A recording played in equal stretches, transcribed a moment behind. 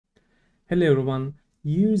Hello everyone.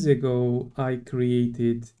 Years ago, I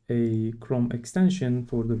created a Chrome extension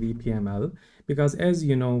for the WPML because, as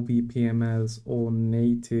you know, WPML's own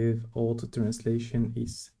native auto translation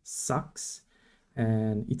is sucks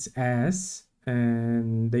and it's ass,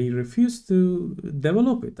 and they refuse to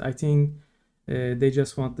develop it. I think they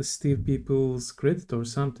just want to steal people's credit or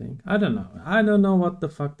something. I don't know. I don't know what the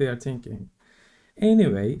fuck they are thinking.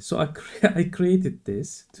 Anyway, so I created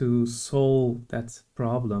this to solve that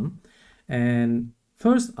problem. And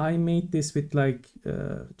first I made this with like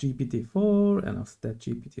GPT-4, and after that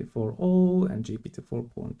GPT-4o and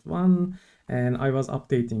GPT-4.1, and I was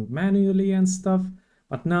updating manually and stuff.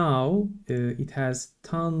 But now it has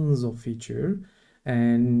tons of feature,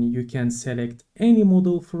 and you can select any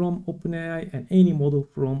model from OpenAI and any model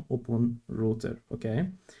from OpenRouter. Okay,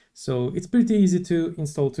 so it's pretty easy to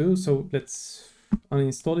install too. So let's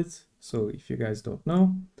uninstall it. So if you guys don't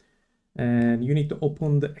know, and you need to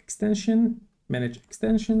open the extension, manage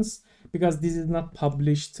extensions, because this is not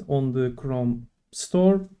published on the Chrome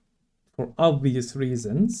store for obvious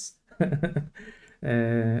reasons.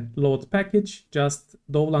 Load package, just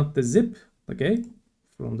download the zip, okay,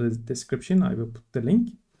 from the description. I will put the link,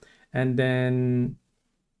 and then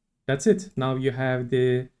that's it. Now you have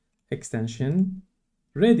the extension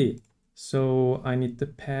ready. So I need to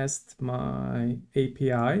pass my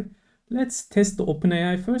API. Let's test the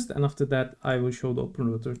OpenAI first, and after that I will show the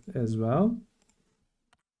OpenRouter as well.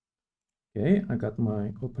 Okay, I got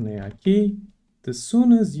my OpenAI key. As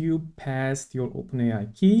soon as you pass your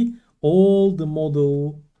OpenAI key, all the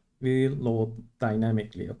model will load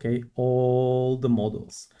dynamically, okay? All the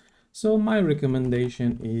models. So my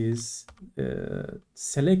recommendation is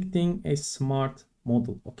selecting a smart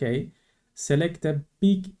model, okay? Select a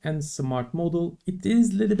big and smart model. It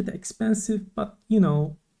is a little bit expensive, but you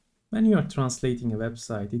know, when you are translating a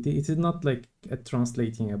website, it is not like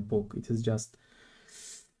translating a book. It is just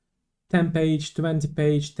 10 page, 20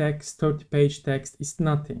 page text, 30 page text. It's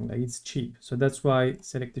nothing, like it's cheap. So that's why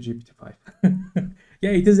select the GPT-5.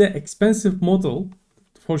 Yeah, it is an expensive model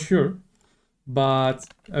for sure, but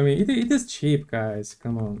I mean, it is cheap, guys.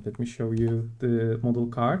 Come on, let me show you the model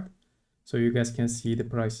card so you guys can see the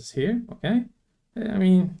prices here. Okay, I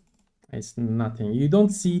mean, it's nothing. You don't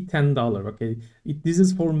see $10. Okay, this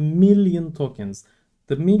is for million tokens.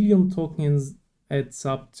 The million tokens adds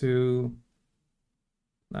up to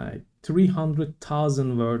like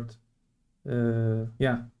 300,000 word.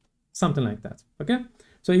 Yeah, something like that. Okay,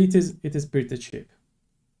 so it is pretty cheap.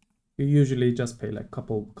 You usually just pay like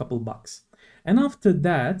couple bucks. And after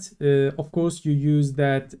that, of course, you use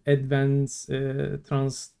that advanced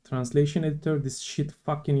translation editor, this shit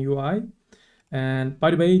fucking UI. And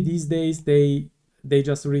by the way, these days they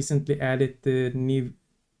just recently added the new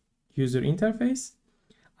user interface.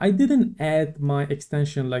 I didn't add my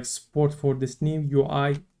extension like support for this new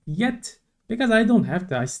UI yet because I don't have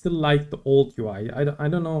to. I still like the old UI. I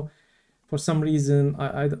don't know, for some reason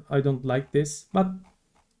I don't like this, but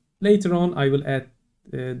later on I will add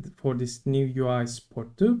for this new UI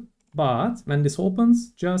support too. But when this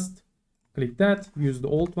opens, just click that, use the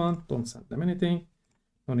old one, don't send them anything,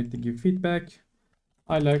 don't need to give feedback.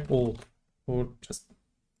 I like old, or just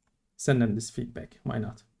send them this feedback, why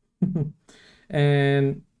not?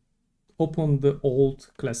 And open the old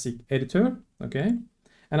classic editor, okay?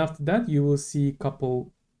 And after that, you will see a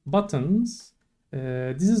couple buttons.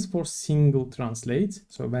 This is for single translate.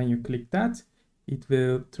 So when you click that, it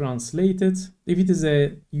will translate it. If it is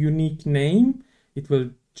a unique name, it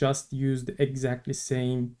will just use the exactly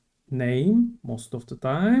same name most of the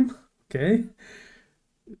time, okay?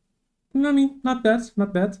 I mean, not bad,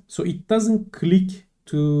 not bad. So it doesn't click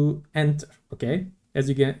to enter, okay? As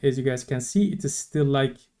you guys can see, it is still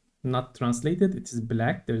like not translated. It is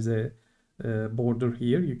black. There's a border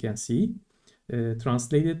here, you can see.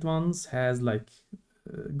 Translated ones has like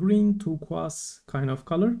green turquoise kind of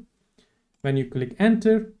color. When you click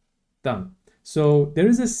enter, done. So there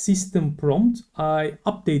is a system prompt. I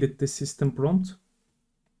updated the system prompt.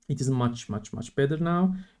 It is much better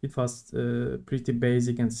now. It was pretty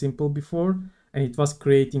basic and simple before, and it was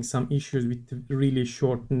creating some issues with really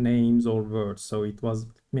short names or words. So it was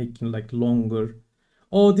making like longer.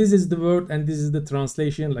 Oh, this is the word and this is the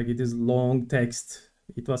translation. Like it is long text.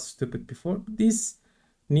 It was stupid before. This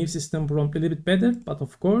new system prompt a little bit better, but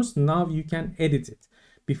of course now you can edit it.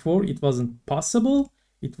 Before it wasn't possible.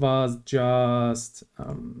 It was just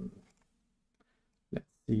let's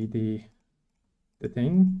see the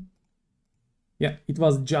thing. Yeah, it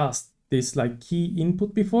was just this like key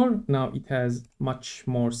input before. Now it has much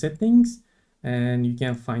more settings, and you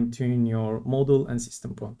can fine tune your model and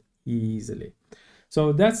system prompt easily.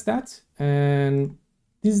 So that's that. And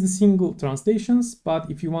this is the single translations, but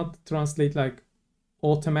if you want to translate like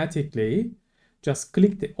automatically, just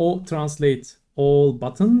click the all translate all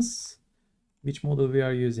buttons. Which model we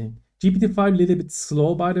are using? GPT-5 a little bit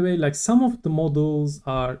slow, by the way. Like some of the models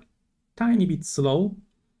are tiny bit slow.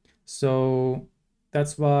 So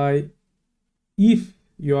that's why if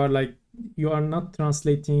you are like, you are not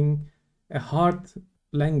translating a hard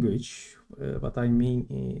language, what I mean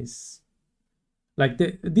is like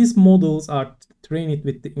these models are trained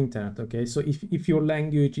with the internet. Okay, so if your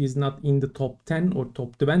language is not in the top 10 or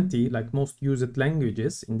top 20 like most used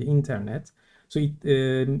languages in the internet, so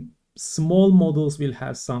small models will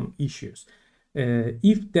have some issues.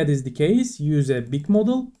 If that is the case, use a big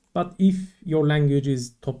model. But if your language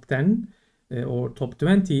is top 10 or top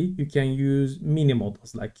 20, you can use mini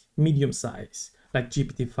models like medium size, like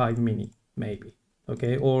GPT-5 mini maybe.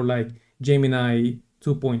 Okay, or like Gemini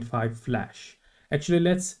 2.5 Flash. Actually,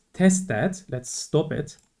 let's test that. Let's stop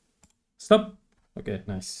it. Stop. Okay,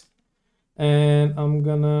 nice. And I'm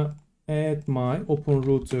gonna add my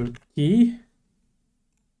OpenRouter key.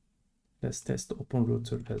 Let's test the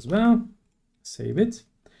OpenRouter as well. Save it.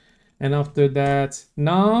 And after that,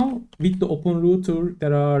 now with the OpenRouter,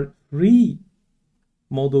 there are free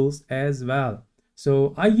models as well.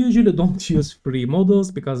 So I usually don't use free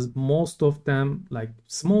models because most of them like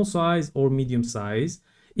small size or medium size.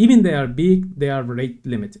 Even they are big, they are rate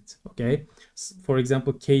limited. Okay. For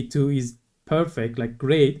example, K2 is perfect, like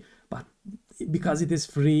great, but because it is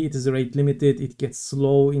free, it is rate limited, it gets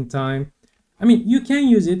slow in time. I mean, you can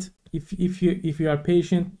use it if you are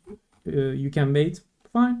patient, you can wait.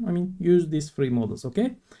 Fine. I mean, use these free models.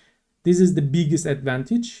 Okay. This is the biggest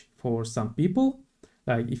advantage for some people.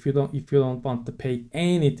 Like if you don't want to pay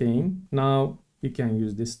anything, now you can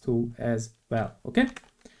use this tool as well. Okay.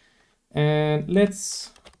 And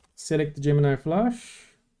let's select the Gemini Flash.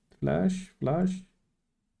 Yeah,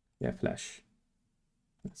 Flash.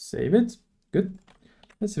 Let's save it. Good.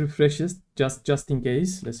 Let's refresh this just in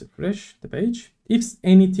case. Let's refresh the page. If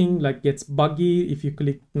anything like gets buggy, if you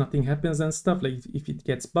click nothing happens and stuff, like if it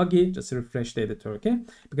gets buggy, just refresh the editor. Okay,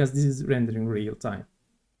 because this is rendering real time,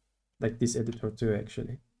 like this editor too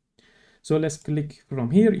actually. So let's click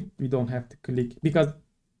from here. We don't have to click because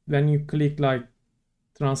when you click like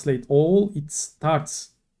translate all, it starts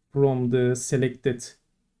from the selected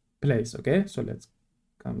place. Okay, so let's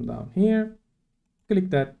come down here, click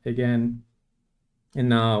that again, and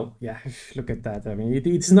now yeah, look at that. I mean,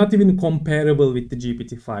 it's not even comparable with the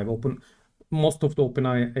GPT-5. Most of the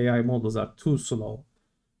OpenAI models are too slow.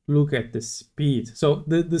 Look at the speed. So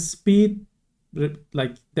the speed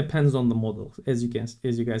like depends on the model. As you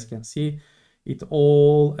guys can see, it's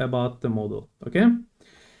all about the model. Okay,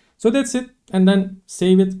 so that's it. And then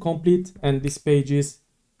save it, complete, and this page is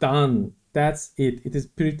done. That's it. It is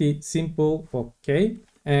pretty simple. Okay,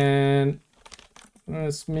 and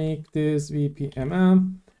let's make this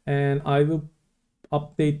WPML, and I will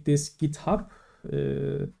update this GitHub.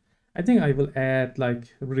 I think I will add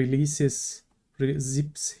like releases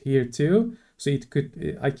zips here too, so it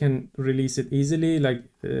could I can release it easily. Like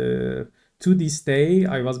to this day,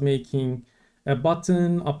 I was making a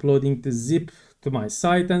button, uploading the zip to my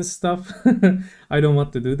site and stuff. I don't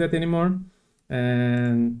want to do that anymore.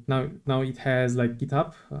 And now it has like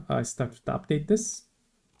GitHub. I started to update this,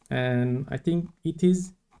 and I think it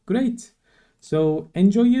is great. So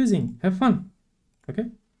enjoy using, have fun. Okay,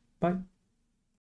 bye.